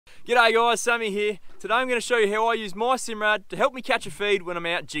G'day guys, Sammy here. Today I'm going to show you how I use my Simrad to help me catch a feed when I'm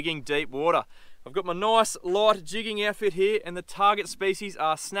out jigging deep water. I've got my nice light jigging outfit here, and the target species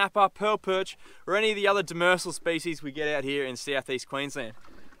are snapper, pearl perch, or any of the other demersal species we get out here in southeast Queensland.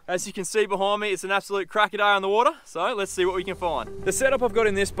 As you can see behind me, it's an absolute cracker day on the water, so let's see what we can find. The setup I've got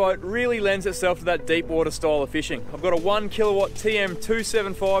in this boat really lends itself to that deep water style of fishing. I've got a 1 kilowatt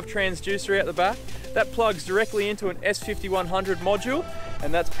TM275 transducer out the back. That plugs directly into an S5100 module,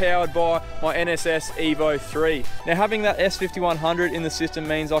 and that's powered by my NSS Evo 3. Now, having that S5100 in the system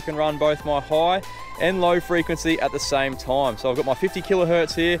means I can run both my high and low frequency at the same time. So I've got my 50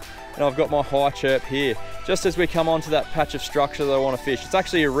 kilohertz here, and I've got my high chirp here, just as we come onto that patch of structure that I want to fish. It's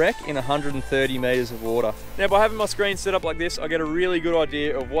actually a wreck in 130 meters of water. Now, by having my screen set up like this, I get a really good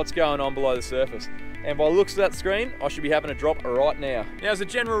idea of what's going on below the surface. And by the looks of that screen, I should be having a drop right now. Now, as a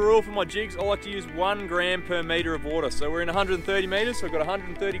general rule for my jigs, I like to use 1 gram per meter of water. So we're in 130 meters, so I've got a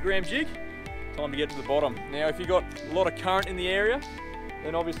 130 gram jig. Time to get to the bottom. Now, if you've got a lot of current in the area,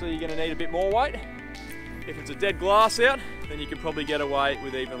 then obviously you're gonna need a bit more weight. If it's a dead glass out, then you can probably get away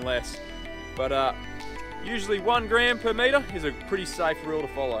with even less. But usually 1 gram per meter is a pretty safe rule to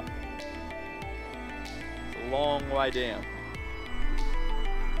follow. It's a long way down.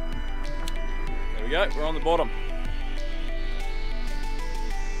 There we go, we're on the bottom.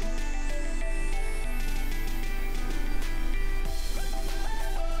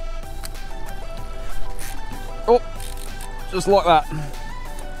 Oh, just like that.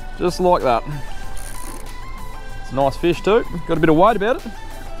 Just like that. It's a nice fish too. Got a bit of weight about it.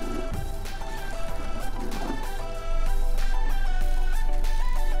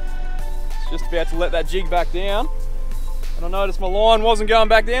 It's just about to let that jig back down. And I noticed my line wasn't going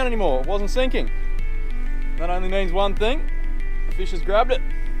back down anymore. It wasn't sinking. That only means one thing. The fish has grabbed it.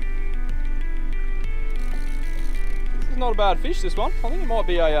 This is not a bad fish, this one. I think it might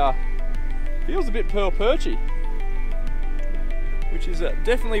be a, feels a bit pearl perchy, which is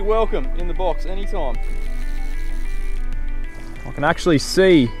definitely welcome in the box anytime. I can actually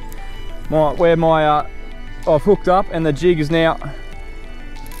see where my I've hooked up, and the jig is now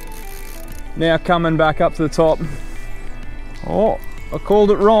coming back up to the top. Oh, I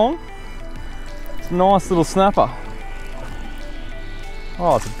called it wrong. It's a nice little snapper.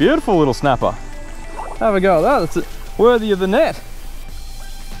 Oh, it's a beautiful little snapper. Have a go at that. It's worthy of the net.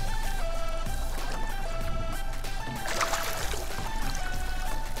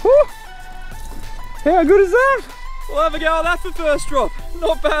 Whew. How good is that? We'll have a go at that for first drop.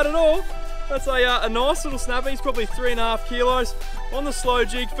 Not bad at all. That's a nice little snapper. He's probably 3.5 kilos on the slow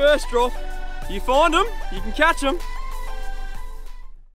jig. First drop. You find them, you can catch them.